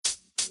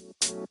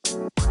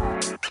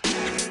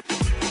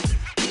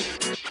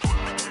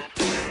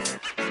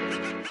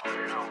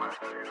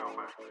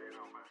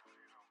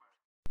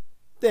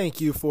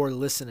Thank you for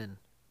listening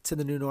to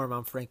The New Norm.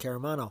 I'm Frank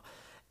Caramano.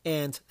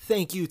 And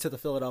thank you to the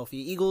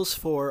Philadelphia Eagles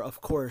for,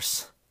 of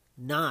course,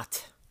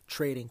 not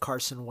trading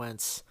Carson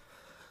Wentz.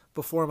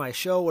 Before my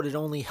show, would it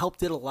only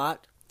helped it a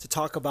lot to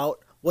talk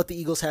about what the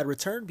Eagles had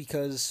returned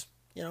because,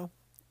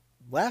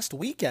 last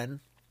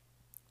weekend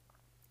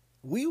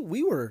we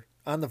were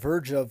on the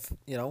verge of,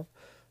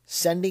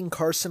 sending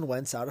Carson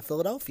Wentz out of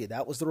Philadelphia.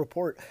 That was the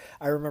report.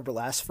 I remember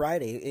last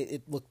Friday,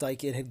 it looked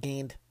like it had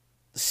gained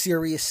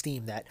serious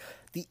steam that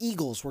the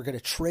Eagles were going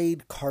to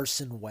trade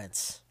Carson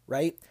Wentz,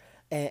 right?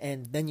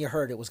 And then you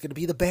heard it was going to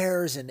be the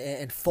Bears and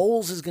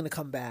Foles is going to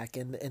come back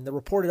and the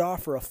reported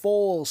offer of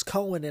Foles,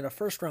 Cohen, and a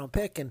first-round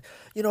pick. And,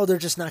 they're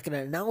just not going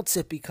to announce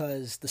it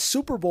because the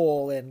Super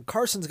Bowl and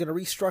Carson's going to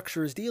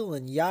restructure his deal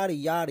and yada,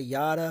 yada,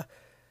 yada.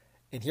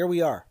 And here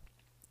we are.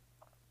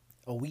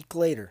 A week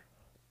later,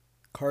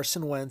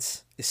 Carson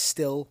Wentz is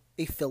still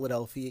a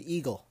Philadelphia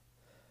Eagle.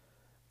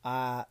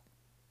 The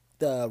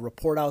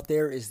report out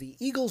there is the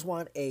Eagles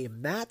want a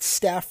Matt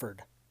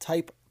Stafford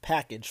type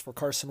package for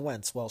Carson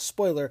Wentz. Well,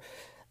 spoiler,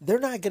 they're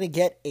not going to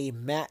get a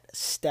Matt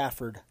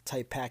Stafford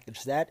type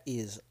package. That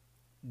is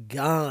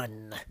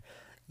gone.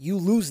 You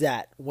lose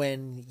that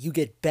when you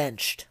get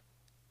benched.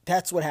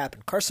 That's what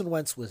happened. Carson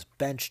Wentz was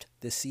benched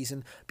this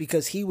season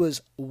because he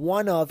was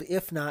one of,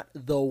 if not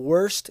the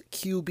worst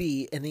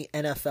QB in the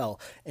NFL.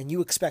 And you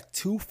expect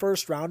 2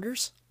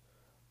 first-rounders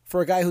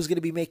for a guy who's going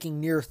to be making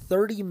near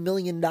 $30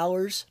 million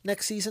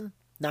next season?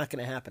 Not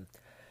going to happen.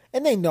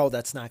 And they know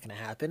that's not going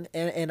to happen.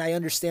 And I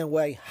understand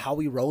why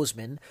Howie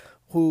Roseman,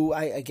 who,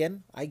 I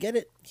get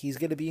it. He's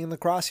going to be in the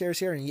crosshairs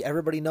here. And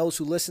everybody knows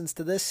who listens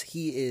to this.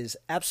 He is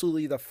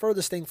absolutely the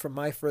furthest thing from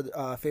my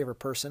favorite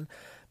person.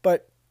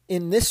 But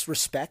in this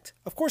respect,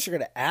 of course you're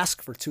going to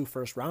ask for 2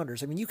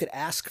 first-rounders. I mean, you could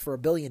ask for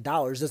 $1 billion.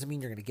 Doesn't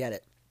mean you're going to get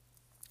it.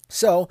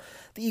 So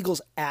the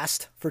Eagles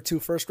asked for 2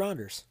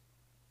 first-rounders.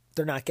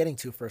 They're not getting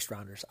 2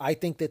 first-rounders. I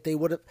think that they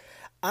would have.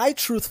 I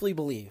truthfully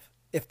believe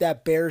if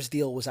that Bears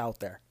deal was out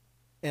there,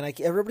 and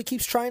everybody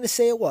keeps trying to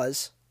say it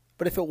was,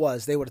 but if it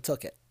was, they would have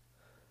took it.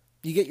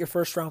 You get your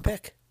first-round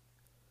pick.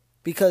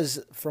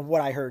 Because from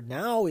what I heard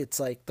now, it's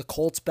like the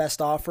Colts'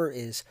 best offer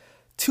is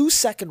 2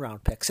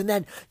 second-round picks. And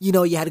then, you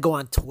had to go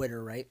on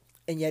Twitter, right?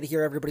 And you had to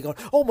hear everybody going,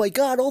 oh my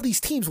God, all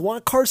these teams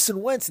want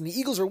Carson Wentz, and the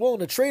Eagles are willing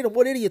to trade him.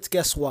 What idiots.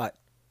 Guess what?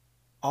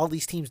 All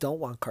these teams don't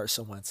want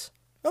Carson Wentz.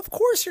 Of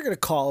course you're going to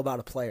call about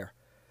a player.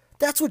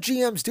 That's what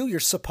GMs do. You're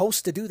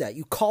supposed to do that.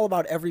 You call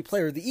about every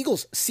player. The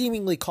Eagles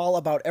seemingly call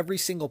about every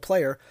single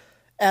player,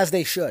 as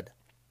they should.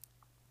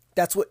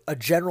 That's what a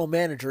general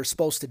manager is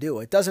supposed to do.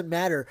 It doesn't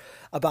matter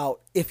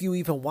about if you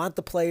even want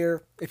the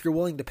player, if you're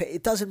willing to pay.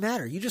 It doesn't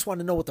matter. You just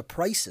want to know what the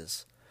price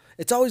is.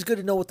 It's always good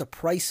to know what the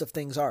price of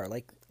things are.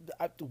 Like,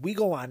 we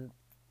go on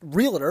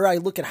Realtor, I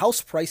look at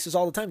house prices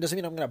all the time. Doesn't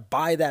mean I'm going to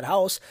buy that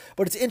house,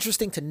 but it's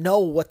interesting to know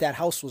what that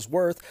house was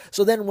worth.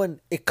 So then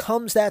when it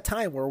comes that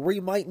time where we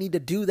might need to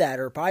do that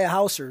or buy a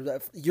house, or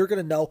you're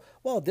going to know,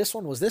 well, this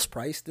one was this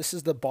price. This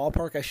is the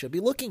ballpark I should be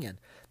looking in.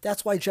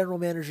 That's why general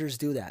managers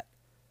do that.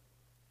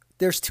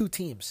 There's 2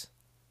 teams.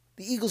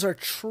 The Eagles are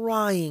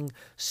trying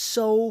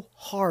so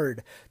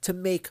hard to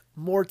make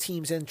more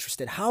teams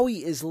interested.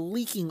 Howie is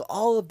leaking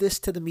all of this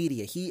to the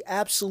media. He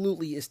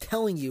absolutely is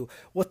telling you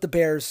what the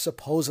Bears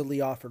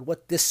supposedly offered,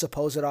 what this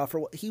supposed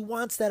offer. He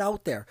wants that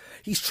out there.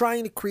 He's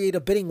trying to create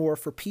a bidding war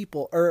for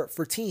people, or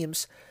for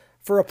teams,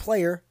 for a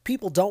player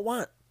people don't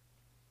want.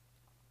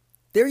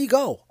 There you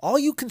go. All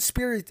you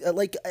conspiracy,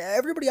 like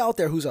everybody out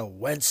there who's a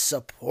Wentz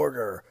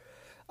supporter,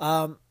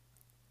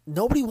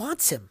 nobody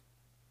wants him.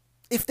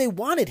 If they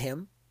wanted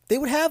him, they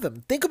would have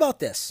him. Think about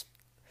this.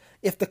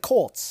 If the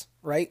Colts,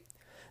 right,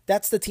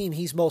 that's the team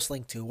he's most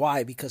linked to.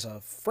 Why? Because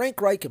of Frank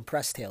Reich and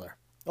Press Taylor.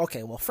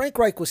 Okay, well, Frank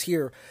Reich was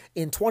here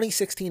in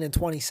 2016 and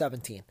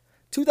 2017.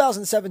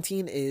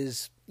 2017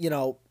 is,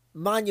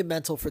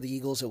 monumental for the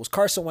Eagles. It was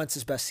Carson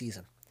Wentz's best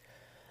season.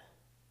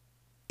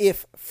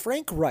 If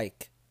Frank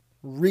Reich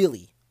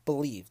really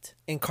believed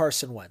in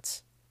Carson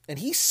Wentz, and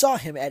he saw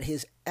him at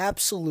his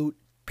absolute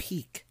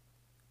peak,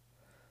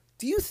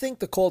 do you think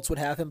the Colts would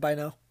have him by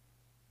now?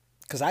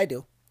 Because I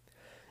do.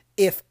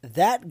 If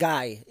that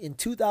guy in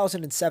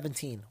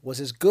 2017 was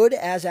as good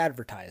as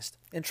advertised,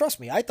 and trust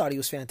me, I thought he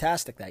was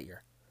fantastic that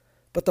year.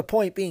 But the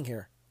point being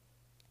here,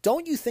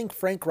 don't you think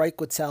Frank Reich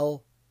would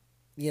tell,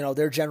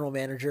 their general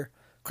manager,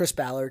 Chris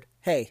Ballard,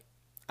 hey,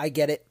 I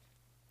get it.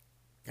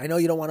 I know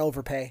you don't want to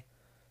overpay.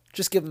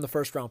 Just give him the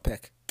first round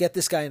pick. Get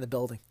this guy in the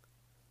building.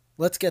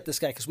 Let's get this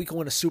guy because we can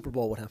win a Super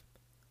Bowl with him.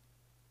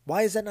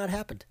 Why has that not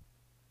happened?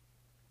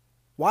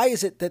 Why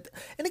is it that,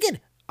 and again,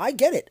 I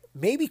get it.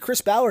 Maybe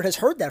Chris Ballard has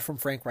heard that from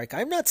Frank Reich.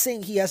 I'm not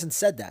saying he hasn't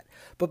said that.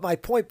 But my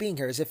point being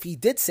here is if he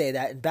did say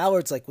that and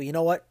Ballard's like, well, you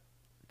know what,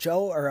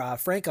 Joe or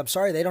Frank, I'm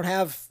sorry, they don't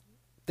have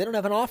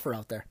an offer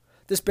out there.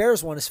 This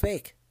Bears one is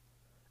fake.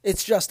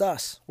 It's just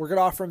us. We're going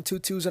to offer him 2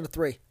 2s and a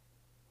 3.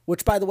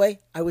 Which, by the way,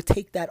 I would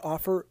take that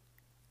offer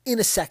in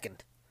a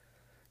second.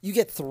 You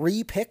get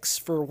 3 picks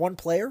for one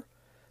player?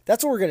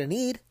 That's what we're going to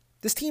need.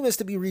 This team is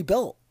to be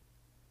rebuilt.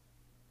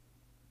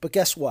 But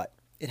guess what?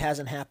 It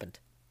hasn't happened.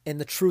 And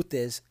the truth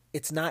is,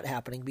 it's not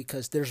happening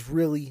because there's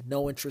really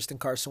no interest in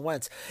Carson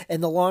Wentz.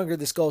 And the longer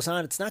this goes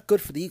on, it's not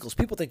good for the Eagles.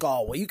 People think,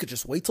 oh, well, you could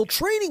just wait till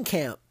training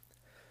camp.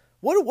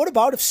 What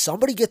about if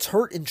somebody gets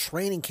hurt in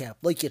training camp,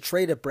 like you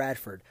traded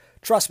Bradford?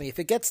 Trust me, if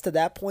it gets to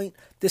that point,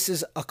 this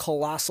is a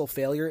colossal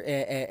failure,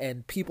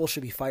 and people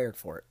should be fired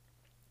for it.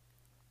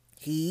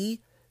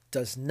 He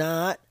does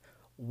not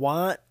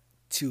want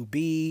to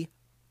be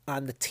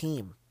on the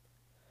team.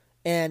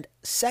 And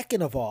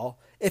second of all,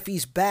 if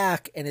he's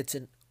back and it's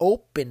an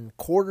open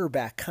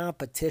quarterback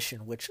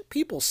competition, which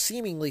people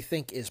seemingly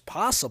think is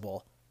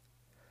possible,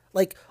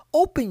 like,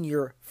 open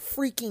your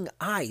freaking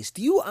eyes.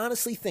 Do you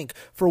honestly think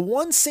for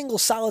one single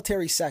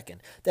solitary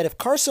second that if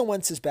Carson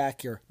Wentz is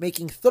back here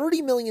making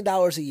 $30 million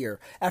a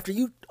year after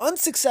you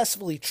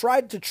unsuccessfully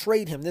tried to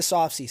trade him this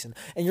offseason,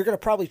 and you're going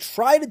to probably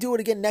try to do it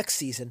again next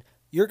season,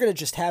 you're going to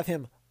just have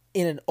him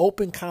in an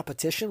open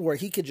competition where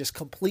he could just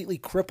completely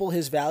cripple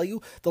his value,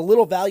 the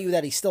little value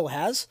that he still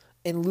has,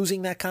 in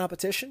losing that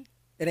competition?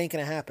 It ain't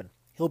going to happen.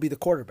 He'll be the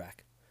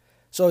quarterback.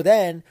 So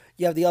then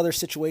you have the other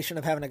situation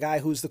of having a guy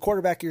who's the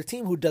quarterback of your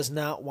team who does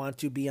not want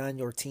to be on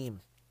your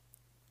team.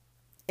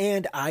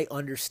 And I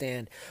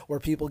understand where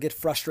people get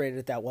frustrated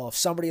at that. Well, if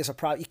somebody has a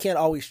problem, you can't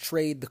always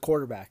trade the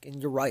quarterback,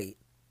 and you're right.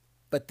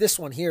 But this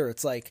one here,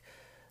 it's like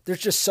there's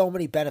just so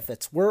many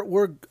benefits. We're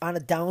on a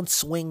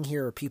downswing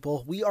here,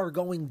 people. We are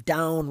going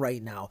down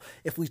right now.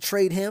 If we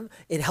trade him,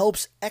 it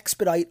helps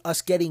expedite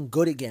us getting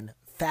good again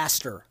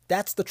faster.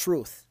 That's the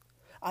truth.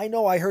 I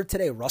know I heard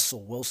today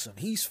Russell Wilson,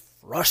 he's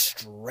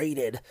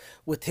frustrated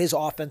with his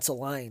offensive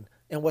line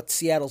and what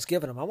Seattle's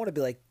given him. I want to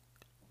be like,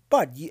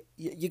 bud,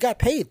 you got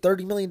paid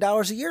 $30 million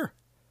a year.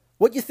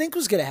 What you think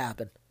was going to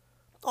happen?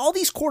 All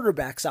these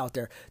quarterbacks out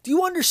there, do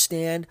you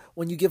understand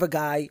when you give a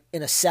guy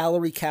in a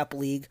salary cap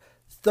league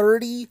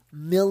 $30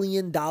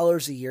 million a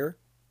year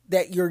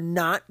that you're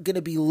not going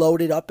to be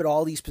loaded up at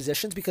all these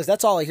positions? Because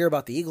that's all I hear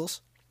about the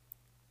Eagles.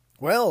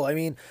 Well, I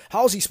mean,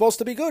 how is he supposed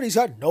to be good? He's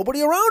got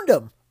nobody around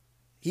him.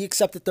 He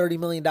accepted $30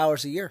 million a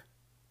year.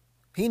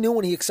 He knew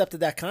when he accepted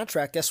that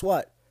contract, guess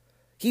what?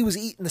 He was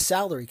eating the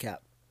salary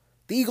cap.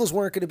 The Eagles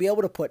weren't going to be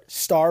able to put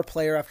star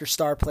player after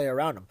star player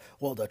around him.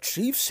 Well, the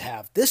Chiefs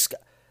have this guy.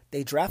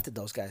 They drafted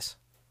those guys.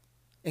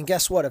 And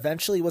guess what?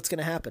 Eventually, what's going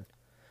to happen?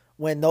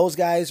 When those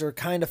guys are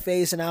kind of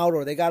phasing out,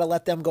 or they got to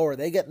let them go, or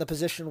they get in the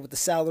position with the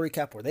salary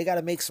cap where they got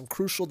to make some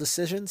crucial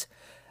decisions,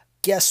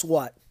 guess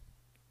what?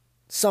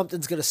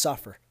 Something's going to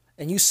suffer.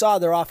 And you saw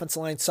their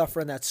offensive line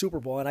suffer in that Super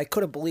Bowl, and I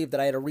couldn't believe that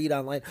I had to read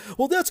online.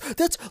 Well, that's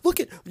look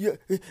at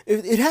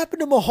it happened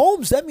to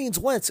Mahomes. That means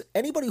Wentz.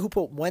 Anybody who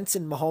put Wentz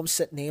and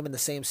Mahomes' name in the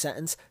same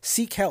sentence,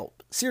 seek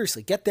help.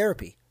 Seriously, get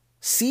therapy.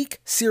 Seek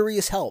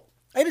serious help.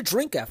 I had a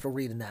drink after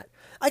reading that.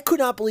 I could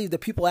not believe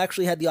that people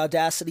actually had the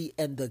audacity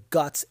and the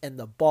guts and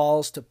the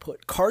balls to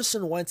put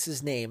Carson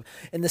Wentz's name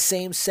in the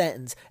same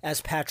sentence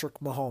as Patrick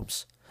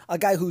Mahomes, a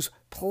guy who's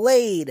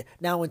played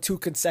now in 2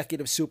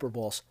 consecutive Super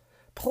Bowls.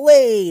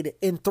 Played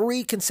in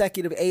 3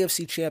 consecutive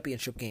AFC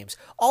championship games,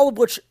 all of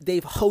which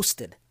they've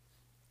hosted.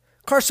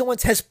 Carson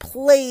Wentz has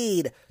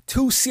played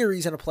 2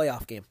 series in a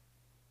playoff game.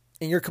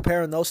 And you're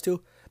comparing those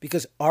two?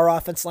 Because our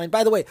offense line,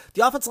 by the way,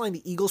 the offense line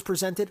the Eagles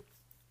presented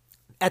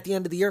at the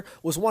end of the year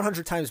was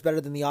 100 times better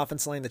than the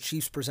offense line the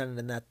Chiefs presented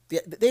in that.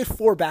 They had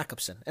 4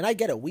 backups in. And I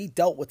get it. We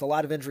dealt with a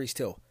lot of injuries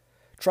too.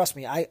 Trust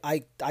me,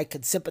 I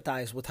can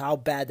sympathize with how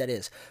bad that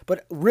is.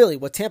 But really,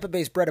 what Tampa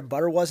Bay's bread and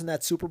butter was in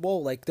that Super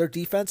Bowl, like their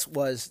defense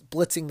was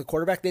blitzing the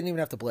quarterback. They didn't even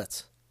have to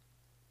blitz.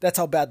 That's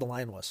how bad the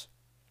line was.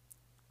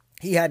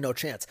 He had no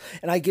chance.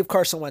 And I give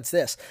Carson Wentz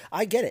this.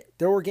 I get it.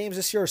 There were games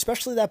this year,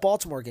 especially that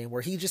Baltimore game,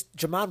 where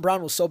Jamon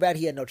Brown was so bad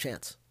he had no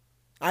chance.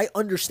 I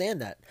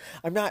understand that.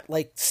 I'm not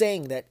like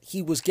saying that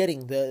he was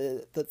getting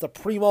the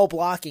primo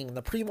blocking and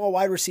the primo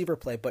wide receiver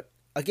play. But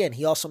again,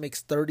 he also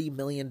makes $30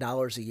 million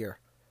a year.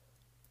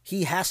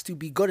 He has to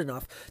be good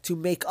enough to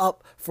make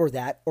up for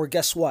that, or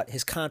guess what?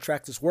 His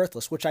contract is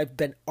worthless, which I've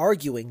been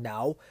arguing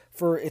now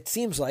for, it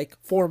seems like,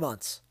 4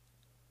 months.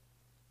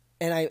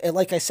 And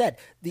like I said,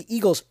 the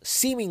Eagles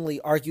seemingly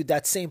argued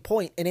that same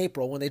point in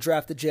April when they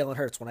drafted Jalen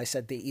Hurts, when I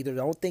said they either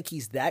don't think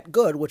he's that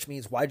good, which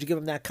means why'd you give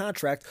him that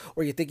contract,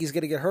 or you think he's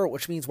going to get hurt,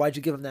 which means why'd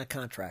you give him that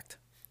contract?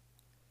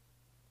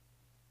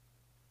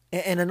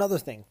 And another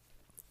thing,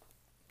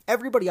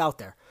 everybody out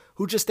there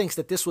who just thinks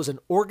that this was an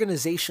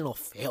organizational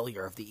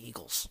failure of the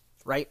Eagles,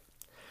 right?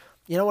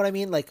 You know what I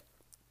mean? Like,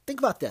 think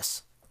about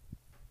this.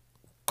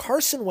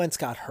 Carson Wentz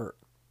got hurt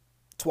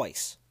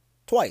twice.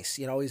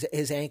 You know,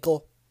 his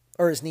ankle,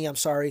 or his knee, I'm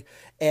sorry,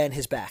 and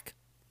his back.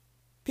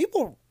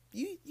 People,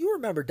 you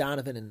remember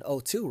Donovan in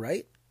 2002,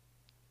 right?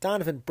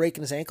 Donovan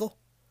breaking his ankle.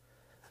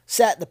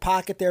 Sat in the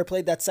pocket there,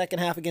 played that second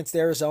half against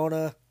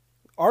Arizona.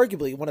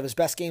 Arguably one of his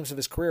best games of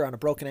his career on a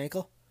broken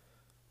ankle.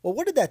 Well,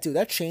 what did that do?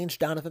 That changed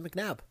Donovan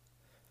McNabb.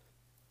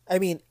 I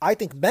mean, I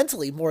think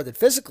mentally more than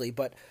physically,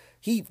 but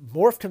he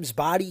morphed his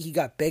body. He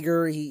got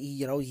bigger.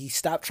 He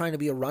stopped trying to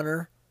be a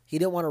runner. He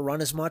didn't want to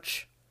run as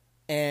much.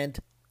 And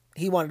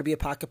he wanted to be a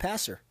pocket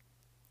passer.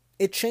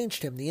 It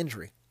changed him, the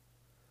injury.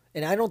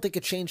 And I don't think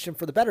it changed him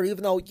for the better,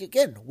 even though,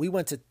 again, we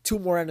went to 2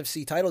 more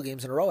NFC title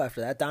games in a row after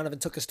that. Donovan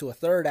took us to a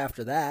third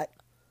after that.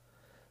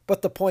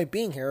 But the point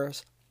being here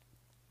is,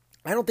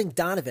 I don't think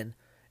Donovan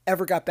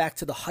ever got back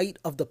to the height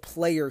of the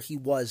player he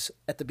was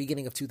at the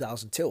beginning of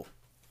 2002.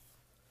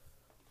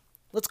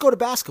 Let's go to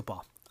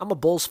basketball. I'm a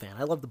Bulls fan.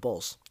 I love the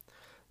Bulls.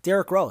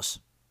 Derrick Rose,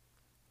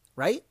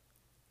 right?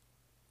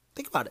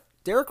 Think about it.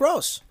 Derrick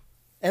Rose,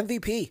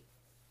 MVP,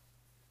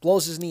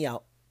 blows his knee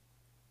out.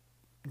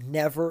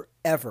 Never,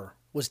 ever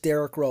was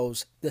Derrick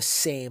Rose the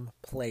same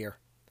player.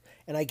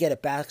 And I get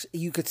it.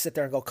 You could sit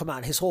there and go, come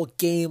on, his whole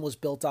game was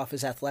built off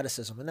his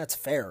athleticism, and that's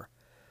fair.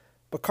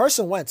 But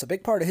Carson Wentz, a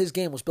big part of his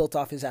game was built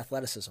off his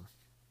athleticism.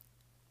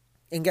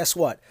 And guess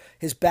what?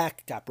 His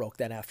back got broke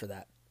then after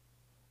that.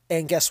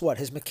 And guess what?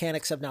 His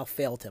mechanics have now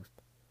failed him.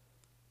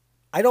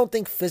 I don't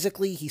think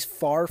physically he's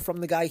far from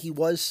the guy he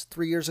was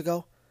 3 years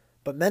ago,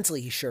 but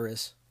mentally he sure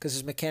is, because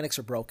his mechanics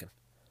are broken.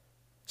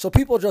 So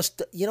people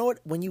just, you know what,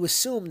 when you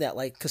assume that,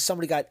 like, because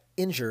somebody got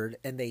injured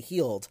and they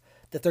healed,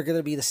 that they're going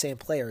to be the same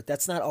player,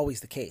 that's not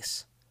always the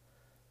case.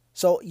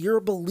 So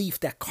your belief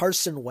that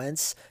Carson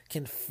Wentz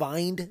can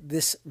find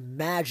this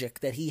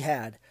magic that he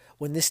had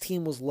when this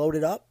team was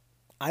loaded up,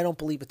 I don't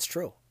believe it's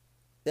true.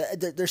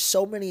 There's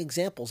so many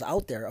examples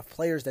out there of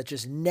players that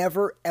just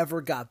never,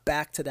 ever got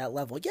back to that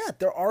level. Yeah,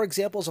 there are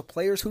examples of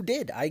players who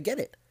did. I get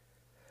it.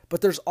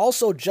 But there's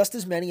also just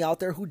as many out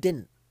there who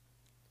didn't.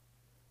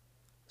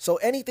 So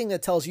anything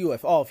that tells you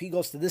if he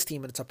goes to this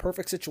team and it's a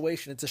perfect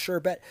situation, it's a sure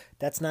bet,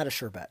 that's not a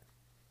sure bet.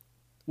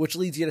 Which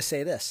leads you to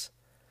say this.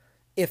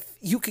 If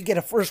you could get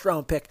a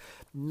first-round pick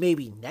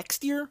maybe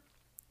next year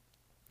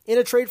in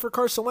a trade for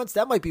Carson Wentz,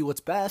 that might be what's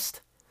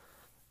best.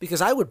 Because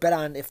I would bet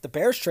on if the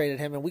Bears traded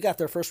him and we got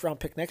their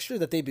first-round pick next year,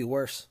 that they'd be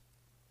worse.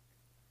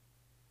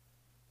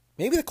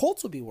 Maybe the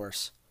Colts would be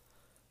worse.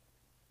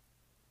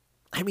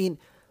 I mean,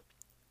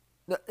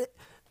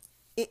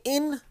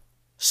 in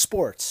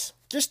sports,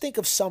 just think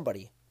of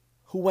somebody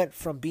who went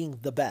from being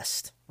the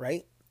best,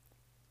 right,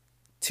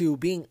 to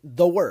being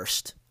the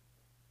worst,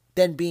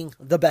 then being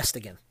the best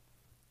again.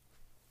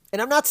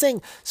 And I'm not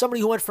saying somebody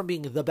who went from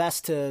being the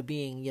best to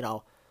being,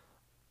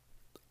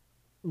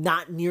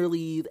 not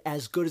nearly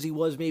as good as he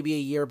was maybe a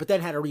year, but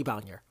then had a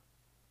rebound year.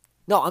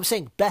 No, I'm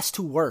saying best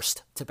to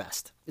worst to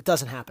best. It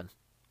doesn't happen.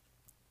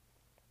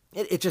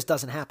 It just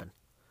doesn't happen.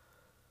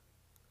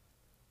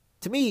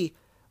 To me,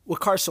 with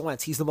Carson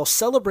Wentz, he's the most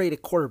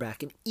celebrated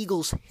quarterback in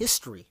Eagles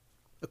history,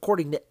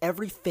 according to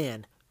every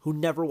fan who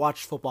never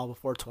watched football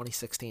before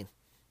 2016.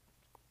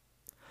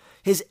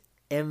 His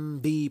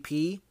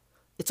MVP,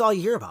 it's all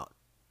you hear about.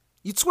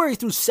 You'd swear he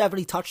threw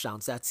 70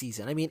 touchdowns that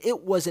season. I mean,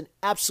 it was an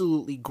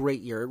absolutely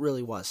great year. It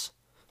really was.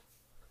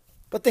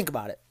 But think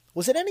about it.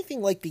 Was it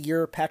anything like the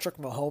year Patrick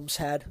Mahomes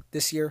had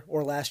this year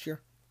or last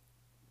year?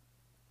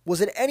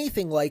 Was it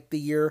anything like the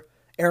year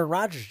Aaron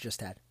Rodgers just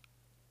had?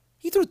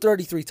 He threw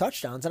 33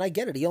 touchdowns, and I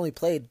get it. He only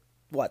played,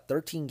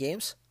 13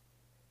 games?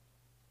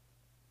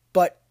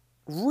 But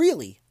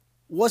really,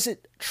 was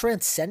it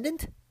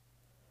transcendent?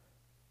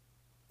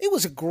 It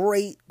was a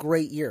great,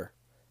 great year.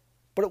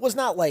 But it was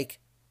not like,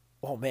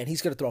 oh man,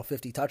 he's going to throw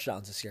 50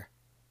 touchdowns this year.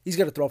 He's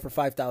going to throw for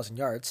 5,000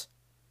 yards.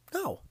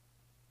 No.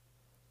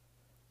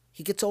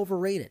 He gets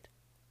overrated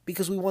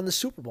because we won the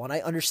Super Bowl, and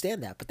I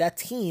understand that. But that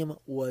team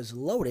was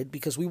loaded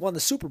because we won the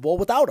Super Bowl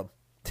without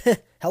him.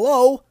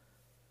 Hello?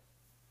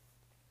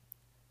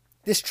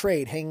 This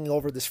trade hanging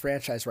over this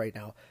franchise right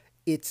now,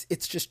 it's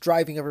just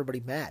driving everybody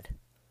mad.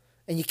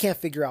 And you can't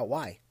figure out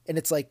why. And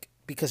it's like,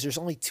 because there's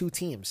only 2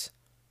 teams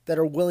that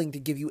are willing to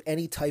give you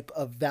any type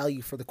of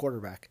value for the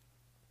quarterback.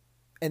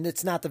 And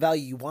it's not the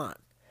value you want.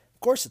 Of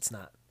course it's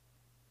not.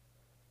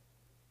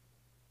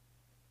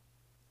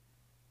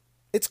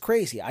 It's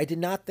crazy. I did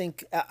not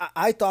think...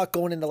 I thought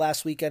going into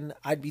last weekend,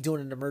 I'd be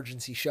doing an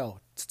emergency show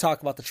to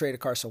talk about the trade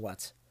of Carson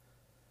Wentz.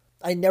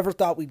 I never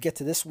thought we'd get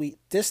to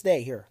this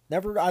day here.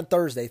 Never on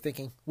Thursday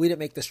thinking we didn't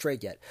make this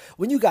trade yet.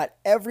 When you got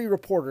every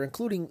reporter,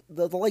 including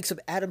the likes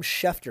of Adam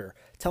Schefter,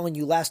 telling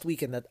you last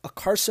weekend that a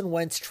Carson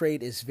Wentz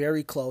trade is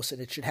very close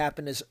and it should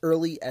happen as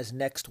early as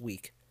next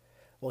week.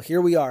 Well,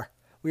 here we are.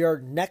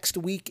 Next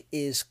week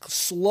is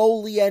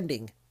slowly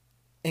ending.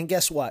 And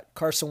guess what?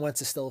 Carson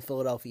Wentz is still a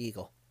Philadelphia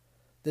Eagle.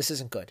 This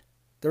isn't good.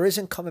 There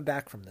isn't coming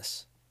back from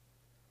this.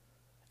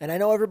 And I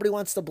know everybody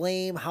wants to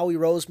blame Howie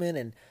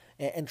Roseman,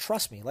 and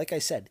trust me, like I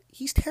said,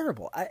 he's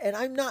terrible.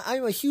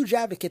 I'm a huge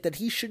advocate that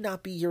he should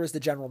not be here as the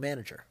general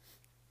manager.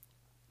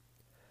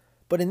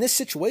 But in this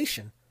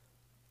situation,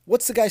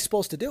 what's the guy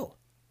supposed to do?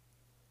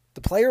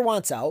 The player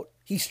wants out.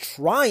 He's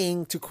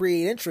trying to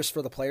create interest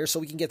for the player so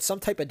we can get some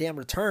type of damn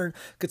return,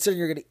 considering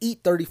you're going to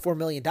eat $34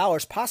 million,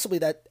 possibly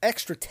that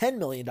extra $10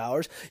 million.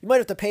 You might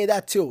have to pay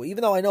that too,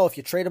 even though I know if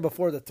you trade him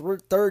before the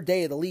third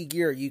day of the league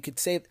year, you could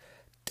save...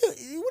 Dude,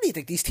 what do you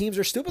think? These teams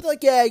are stupid? They're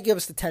like, yeah, give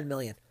us the $10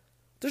 million.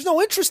 There's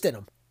no interest in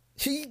him.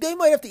 They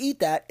might have to eat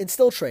that and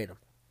still trade him.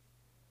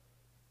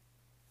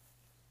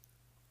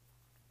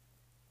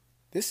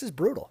 This is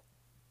brutal.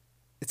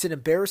 It's an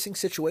embarrassing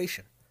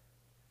situation.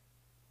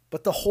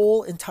 But the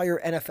whole entire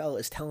NFL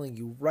is telling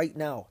you right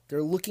now,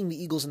 they're looking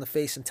the Eagles in the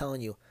face and telling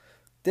you,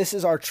 this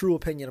is our true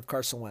opinion of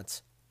Carson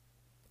Wentz.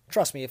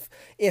 Trust me,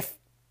 if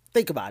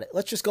think about it,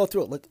 let's just go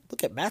through it.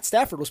 Look at Matt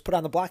Stafford was put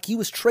on the block. He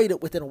was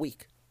traded within a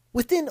week.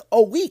 Within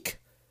a week.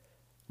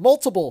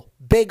 Multiple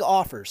big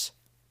offers.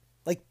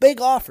 Like big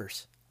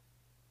offers.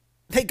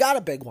 They got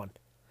a big one.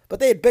 But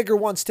they had bigger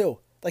ones too.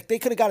 Like they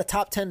could have got a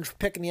top 10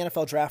 pick in the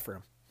NFL draft for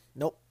him.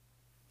 Nope.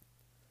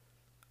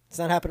 It's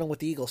not happening with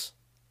the Eagles.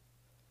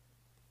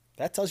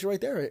 That tells you right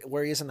there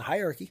where he is in the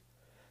hierarchy.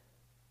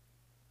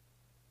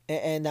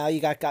 And now you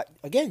got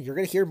again, you're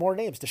going to hear more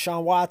names.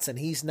 Deshaun Watson,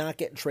 he's not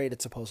getting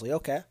traded supposedly.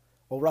 Okay.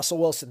 Well, Russell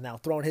Wilson now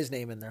throwing his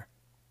name in there.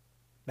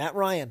 Matt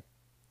Ryan.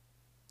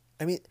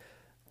 I mean,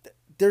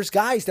 there's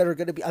guys that are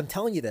going to be, I'm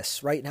telling you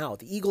this right now.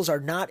 The Eagles are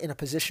not in a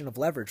position of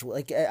leverage.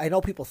 Like I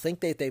know people think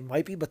they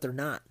might be, but they're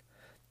not.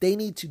 They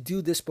need to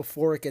do this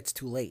before it gets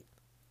too late.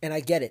 And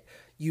I get it.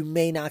 You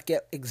may not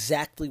get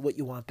exactly what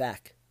you want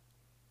back.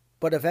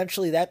 But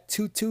eventually that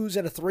 2 2s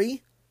and a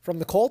 3 from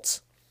the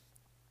Colts,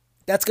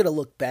 that's going to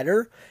look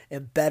better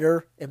and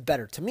better and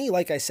better. To me,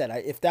 like I said,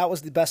 if that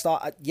was the best,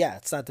 yeah,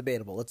 it's not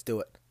debatable. Let's do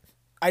it.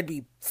 I'd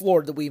be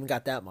floored that we even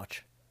got that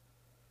much.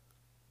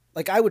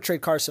 Like I would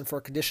trade Carson for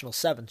a conditional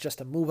 7th just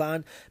to move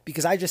on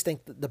because I just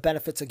think the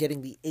benefits of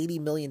getting the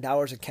 $80 million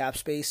in cap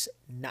space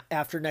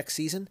after next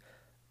season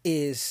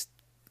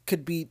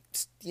could be,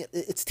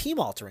 it's team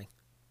altering.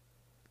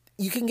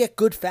 You can get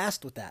good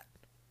fast with that.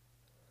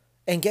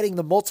 And getting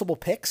the multiple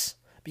picks,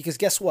 because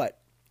guess what?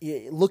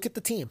 Look at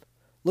the team.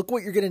 Look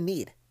what you're going to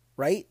need,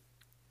 right?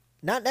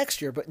 Not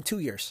next year, but in 2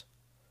 years.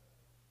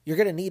 You're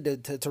going to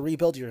need to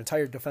rebuild your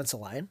entire defensive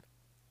line,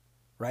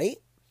 right?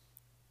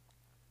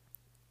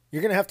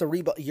 You're going to have to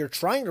rebuild. You're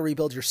trying to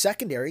rebuild your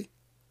secondary.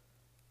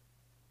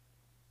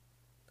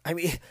 I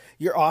mean,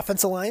 your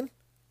offensive line,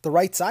 the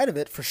right side of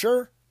it, for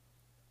sure.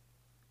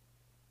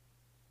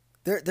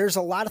 There's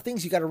a lot of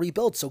things you got to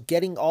rebuild. So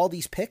getting all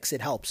these picks,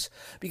 it helps.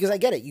 Because I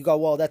get it. You go,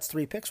 well, that's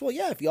 3 picks. Well,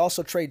 yeah, if you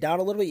also trade down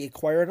a little bit, you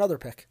acquire another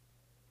pick.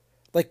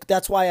 Like,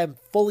 that's why I'm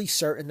fully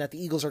certain that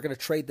the Eagles are going to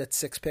trade that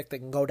 6th pick that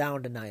can go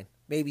down to 9,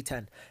 maybe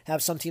 10.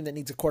 Have some team that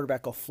needs a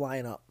quarterback go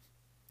flying up.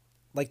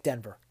 Like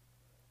Denver.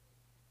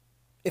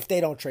 If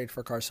they don't trade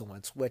for Carson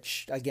Wentz,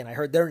 which, again, I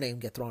heard their name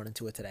get thrown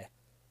into it today.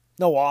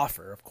 No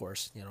offer, of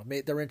course. You know,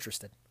 they're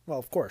interested. Well,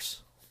 of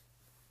course.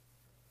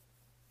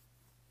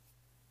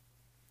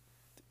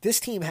 This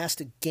team has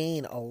to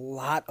gain a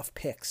lot of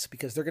picks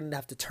because they're going to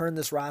have to turn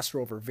this roster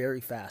over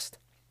very fast.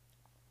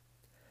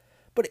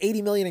 But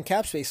 $80 million in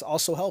cap space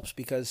also helps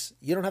because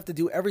you don't have to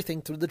do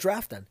everything through the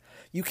draft then.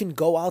 You can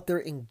go out there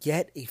and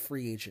get a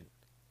free agent.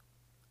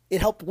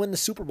 It helped win the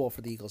Super Bowl for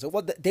the Eagles.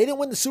 They didn't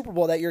win the Super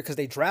Bowl that year because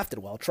they drafted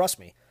well, trust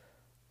me.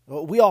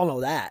 We all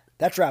know that.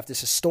 That draft is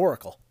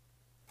historical.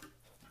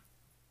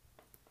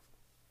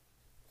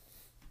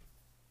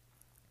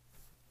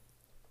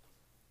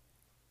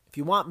 If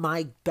you want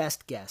my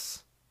best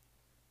guess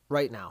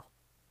right now,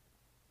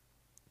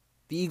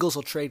 the Eagles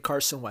will trade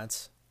Carson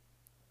Wentz.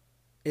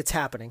 It's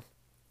happening.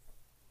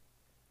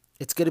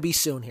 It's going to be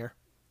soon here.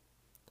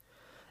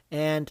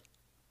 And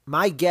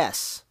my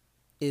guess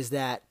is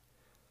that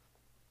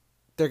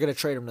they're going to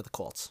trade him to the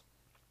Colts.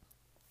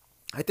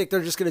 I think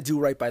they're just going to do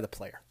right by the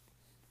player.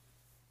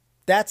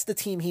 That's the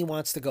team he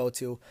wants to go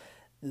to.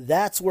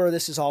 That's where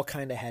this is all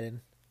kind of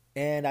heading.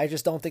 And I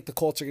just don't think the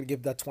Colts are going to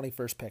give that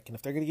 21st pick. And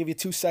if they're going to give you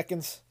 2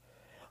 seconds,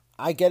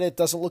 I get it.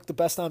 Doesn't look the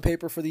best on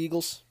paper for the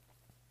Eagles.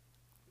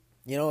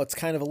 You know, it's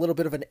kind of a little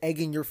bit of an egg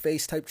in your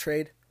face type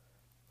trade.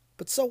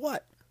 But so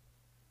what?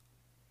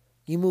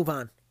 You move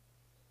on.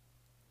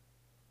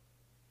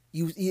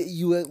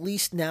 You at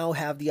least now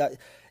have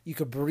you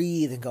could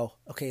breathe and go,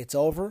 okay, it's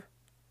over.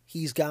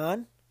 He's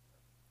gone.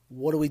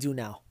 What do we do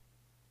now?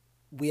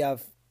 We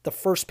have the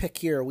first pick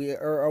here. We have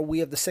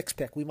the 6th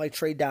pick. We might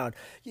trade down.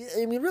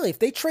 I mean, really, if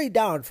they trade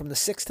down from the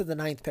 6th to the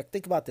 9th pick,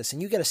 think about this,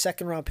 and you get a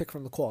 2nd-round pick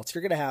from the Colts,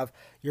 you're going to have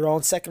your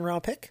own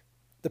 2nd-round pick,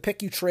 the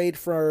pick you trade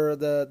for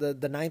the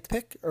 9th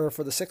pick or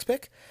for the 6th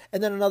pick,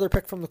 and then another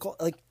pick from the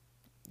Colts. Like,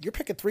 you're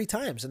picking 3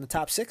 times in the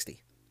top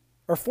 60.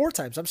 Or 4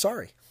 times, I'm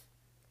sorry.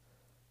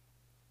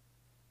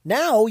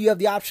 Now you have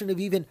the option of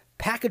even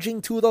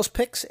packaging 2 of those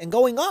picks and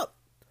going up.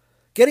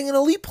 Getting an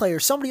elite player,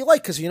 somebody you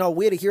like, because, you know,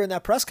 we had to hear in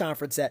that press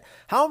conference that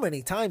how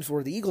many times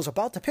were the Eagles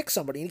about to pick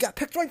somebody and he got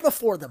picked right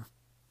before them.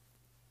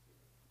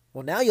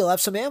 Well, now you'll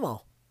have some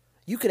ammo.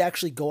 You could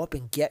actually go up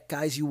and get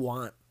guys you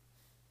want.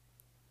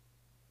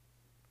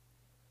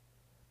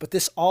 But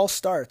this all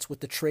starts with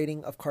the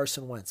trading of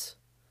Carson Wentz.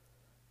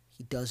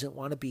 He doesn't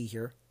want to be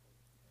here.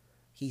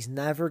 He's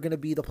never going to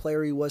be the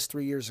player he was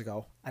 3 years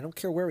ago. I don't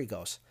care where he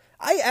goes.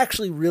 I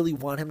actually really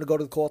want him to go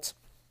to the Colts.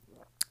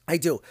 I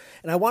do.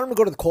 And I want him to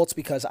go to the Colts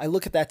because I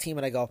look at that team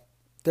and I go,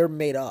 they're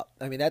made up.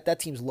 I mean, that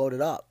team's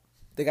loaded up.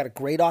 They got a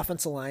great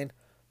offensive line,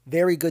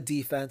 very good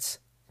defense,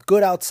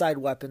 good outside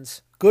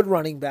weapons, good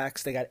running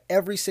backs. They got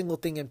every single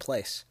thing in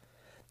place.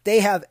 They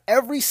have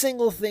every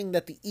single thing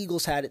that the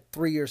Eagles had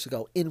 3 years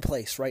ago in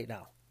place right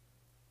now.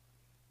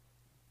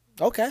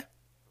 Okay.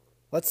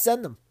 Let's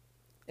send them.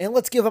 And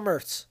let's give them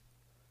Ertz.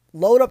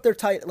 Load up their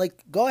tight,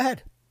 go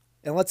ahead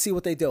and let's see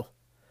what they do.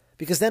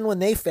 Because then when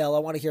they fail, I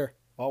want to hear,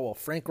 oh, well,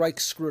 Frank Reich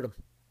screwed him.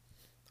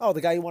 Oh,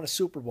 the guy who won a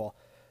Super Bowl.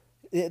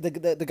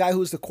 The guy who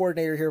was the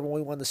coordinator here when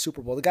we won the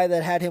Super Bowl. The guy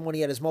that had him when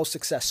he had his most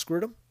success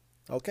screwed him.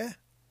 Okay.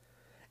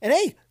 And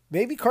hey,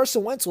 maybe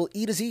Carson Wentz will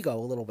eat his ego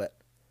a little bit.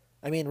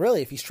 I mean,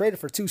 really, if he's traded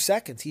for 2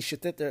 seconds, he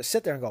should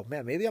sit there and go,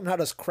 man, maybe I'm not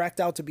as cracked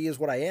out to be as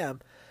what I am.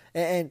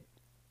 And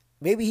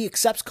maybe he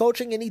accepts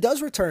coaching and he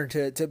does return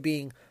to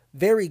being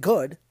very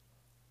good.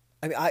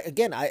 I mean,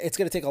 it's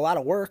going to take a lot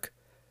of work.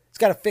 He's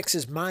got to fix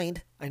his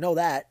mind. I know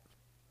that.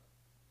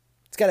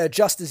 He's got to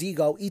adjust his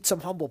ego, eat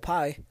some humble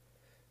pie.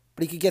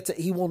 But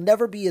he will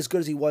never be as good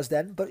as he was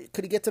then. But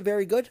could he get to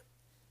very good?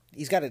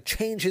 He's got to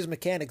change his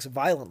mechanics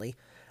violently.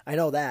 I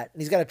know that.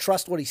 And he's got to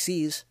trust what he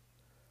sees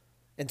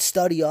and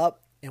study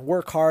up and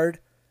work hard.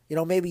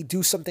 Maybe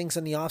do some things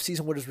in the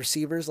offseason with his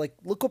receivers.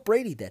 Look what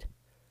Brady did.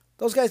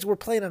 Those guys were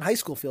playing on high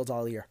school fields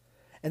all year.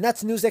 And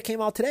that's news that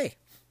came out today.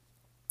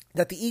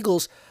 That the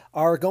Eagles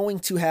are going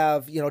to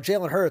have,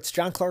 Jalen Hurts,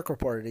 John Clark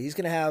reported it. He's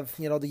going to have,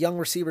 the young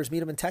receivers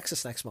meet him in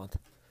Texas next month.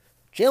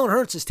 Jalen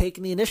Hurts is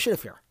taking the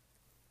initiative here.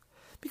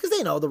 Because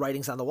they know the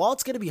writing's on the wall.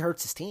 It's going to be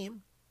Hurts'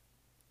 team.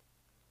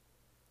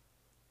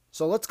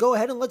 So let's go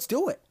ahead and let's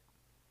do it.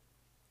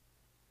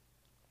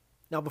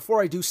 Now,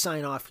 before I do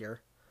sign off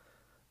here,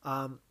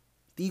 the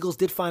Eagles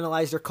did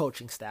finalize their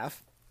coaching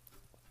staff.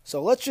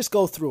 So let's just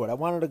go through it. I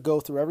wanted to go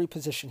through every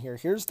position here.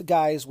 Here's the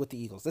guys with the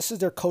Eagles. This is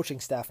their coaching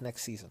staff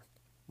next season,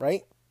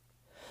 right?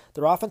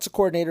 Their offensive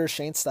coordinator is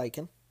Shane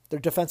Steichen. Their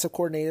defensive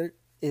coordinator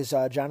is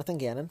Jonathan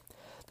Gannon.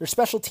 Their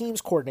special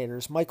teams coordinator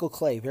is Michael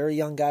Clay, very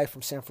young guy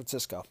from San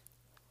Francisco.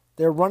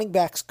 Their running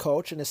backs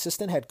coach and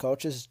assistant head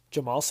coach is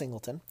Jamal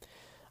Singleton.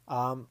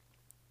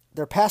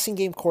 Their passing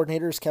game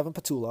coordinator is Kevin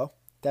Patullo.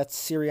 That's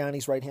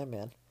Sirianni's right-hand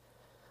man.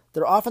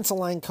 Their offensive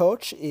line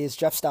coach is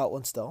Jeff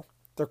Stoutland still.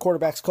 Their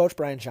quarterbacks coach,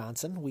 Brian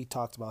Johnson. We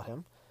talked about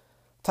him.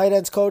 Tight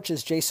ends coach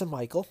is Jason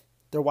Michael.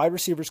 Their wide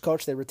receivers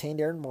coach, they retained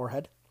Aaron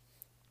Moorhead.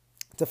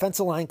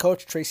 Defensive line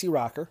coach, Tracy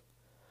Rocker.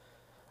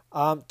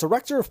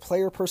 Director of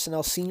Player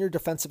Personnel, Senior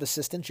Defensive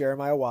Assistant,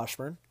 Jeremiah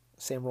Washburn.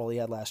 Same role he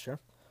had last year.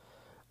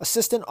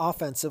 Assistant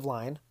Offensive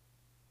Line,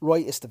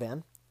 Roy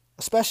Estevan.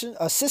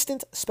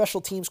 Assistant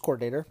Special Teams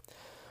Coordinator,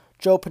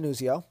 Joe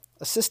Panuzio.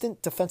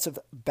 Assistant Defensive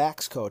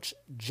Backs Coach,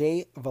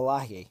 Jay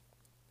Valahi.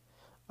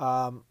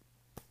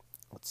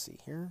 Let's see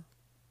here.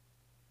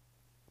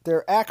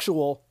 Their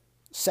actual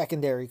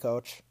secondary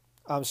coach,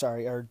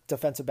 or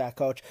defensive back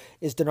coach,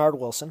 is Denard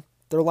Wilson.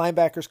 Their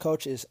linebackers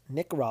coach is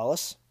Nick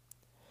Rallis.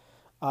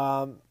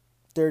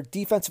 Their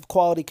defensive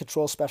quality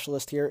control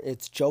specialist here,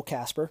 it's Joe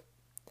Casper.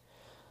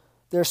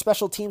 Their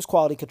special teams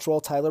quality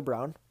control, Tyler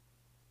Brown.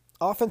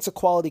 Offensive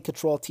quality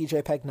control,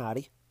 TJ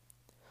Pagnotti.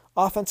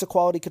 Offensive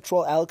quality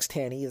control, Alex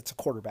Tanney. It's a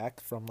quarterback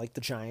from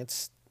the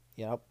Giants.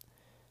 Yep.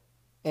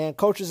 And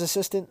coach's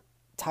assistant,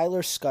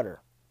 Tyler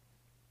Scudder.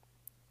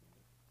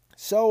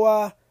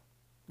 So,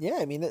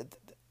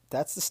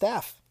 that's the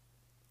staff.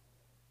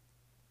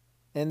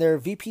 And their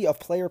VP of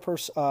player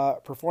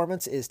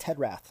performance is Ted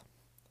Rath.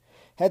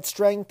 Head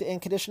strength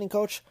and conditioning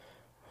coach,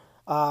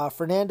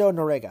 Fernando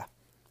Noriega.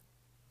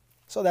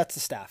 So that's the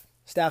staff.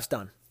 Staff's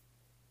done.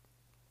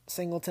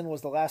 Singleton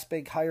was the last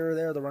big hire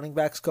there, the running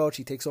backs coach.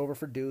 He takes over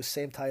for Deuce,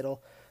 same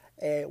title.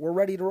 We're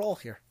ready to roll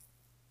here.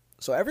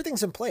 So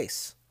everything's in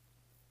place.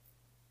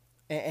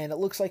 And it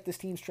looks like this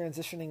team's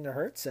transitioning to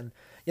Hurts. And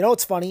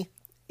what's funny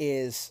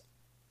is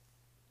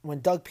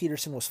when Doug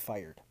Peterson was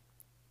fired,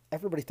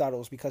 everybody thought it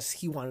was because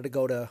he wanted to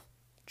go to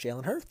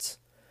Jalen Hurts.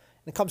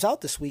 And it comes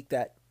out this week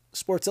that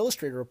Sports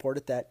Illustrated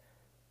reported that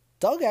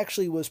Doug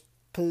actually was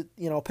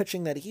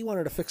pitching that he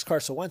wanted to fix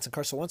Carson Wentz, and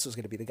Carson Wentz was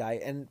going to be the guy.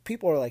 And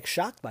people are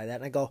shocked by that.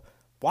 And I go,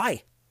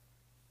 why?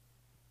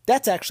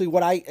 That's actually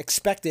what I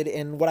expected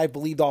and what I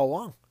believed all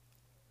along.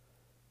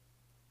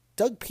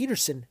 Doug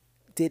Peterson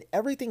did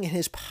everything in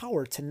his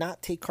power to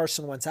not take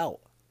Carson Wentz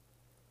out.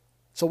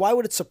 So why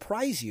would it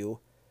surprise you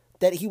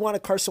that he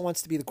wanted Carson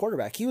Wentz to be the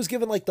quarterback? He was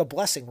given the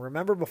blessing.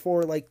 Remember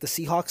before the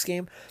Seahawks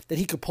game that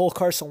he could pull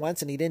Carson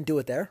Wentz and he didn't do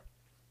it there?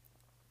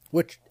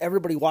 Which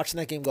everybody watching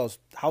that game goes,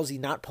 how's he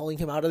not pulling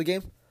him out of the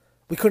game?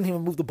 We couldn't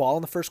even move the ball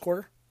in the first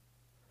quarter.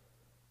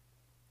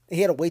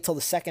 He had to wait till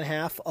the second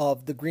half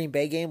of the Green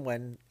Bay game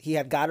when he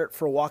had got it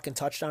for a walk-in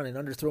touchdown and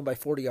underthrew him by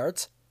 40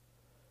 yards.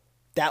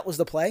 That was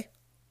the play?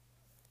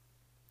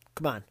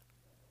 Come on.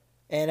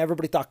 And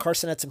everybody thought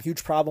Carson had some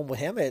huge problem with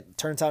him. It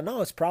turns out, no,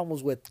 his problem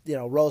was with,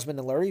 Roseman and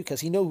Lurie because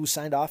he knew who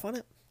signed off on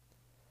it.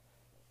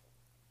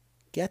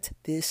 Get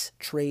this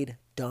trade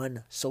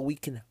done so we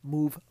can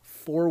move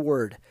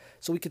forward,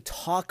 so we can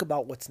talk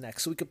about what's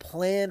next, so we can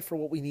plan for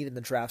what we need in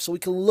the draft, so we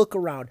can look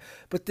around.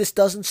 But this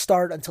doesn't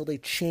start until they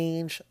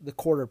change the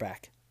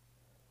quarterback.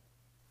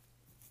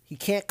 He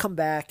can't come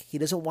back. He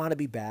doesn't want to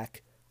be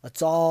back.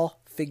 Let's all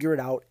figure it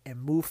out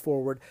and move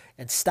forward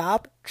and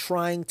stop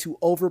trying to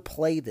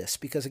overplay this.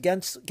 Because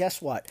again,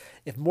 guess what?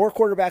 If more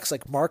quarterbacks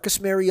like Marcus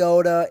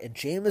Mariota and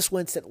Jameis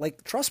Winston,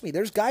 trust me,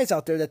 there's guys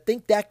out there that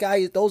think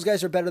those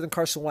guys are better than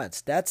Carson Wentz.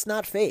 That's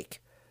not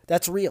fake.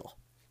 That's real.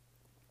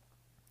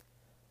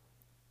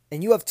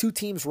 And you have two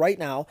teams right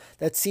now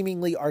that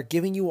seemingly are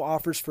giving you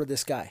offers for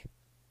this guy.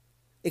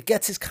 It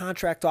gets his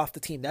contract off the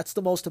team. That's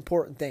the most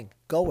important thing.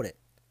 Go with it.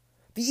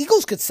 The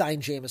Eagles could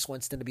sign Jameis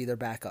Winston to be their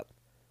backup.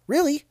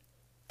 Really?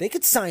 They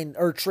could sign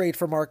or trade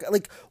for Mark.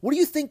 Like, what do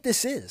you think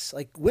this is?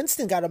 Like,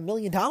 Winston got $1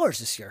 million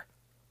this year.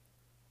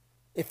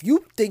 If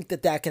you think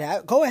that can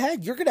happen, go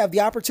ahead. You're going to have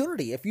the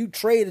opportunity. If you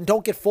trade and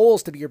don't get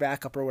Foles to be your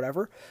backup or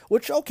whatever,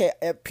 which, okay,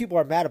 people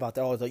are mad about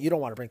that. Oh, you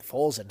don't want to bring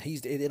Foles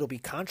in. It'll be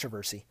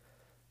controversy.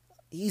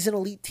 He's an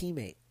elite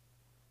teammate.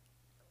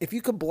 If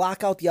you can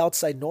block out the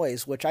outside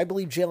noise, which I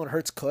believe Jalen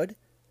Hurts could,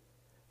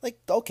 like,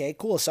 okay,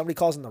 cool, if somebody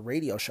calls on the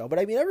radio show. But,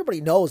 I mean,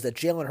 everybody knows that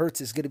Jalen Hurts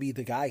is going to be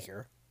the guy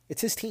here.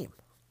 It's his team.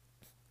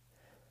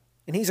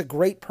 And he's a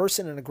great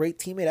person and a great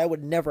teammate. I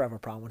would never have a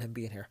problem with him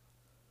being here.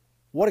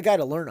 What a guy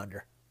to learn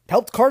under.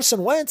 Helped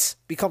Carson Wentz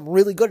become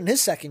really good in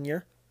his second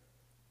year.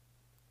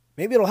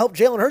 Maybe it'll help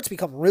Jalen Hurts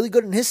become really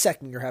good in his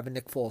second year having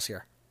Nick Foles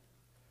here.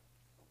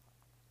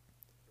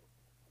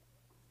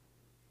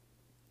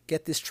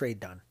 Get this trade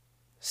done.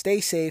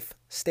 Stay safe.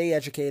 Stay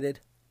educated.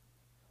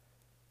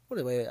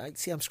 Wait, I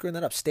see I'm screwing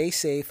that up. Stay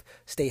safe.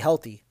 Stay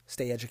healthy.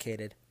 Stay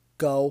educated.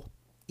 Go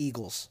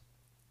Eagles.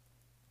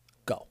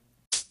 Go.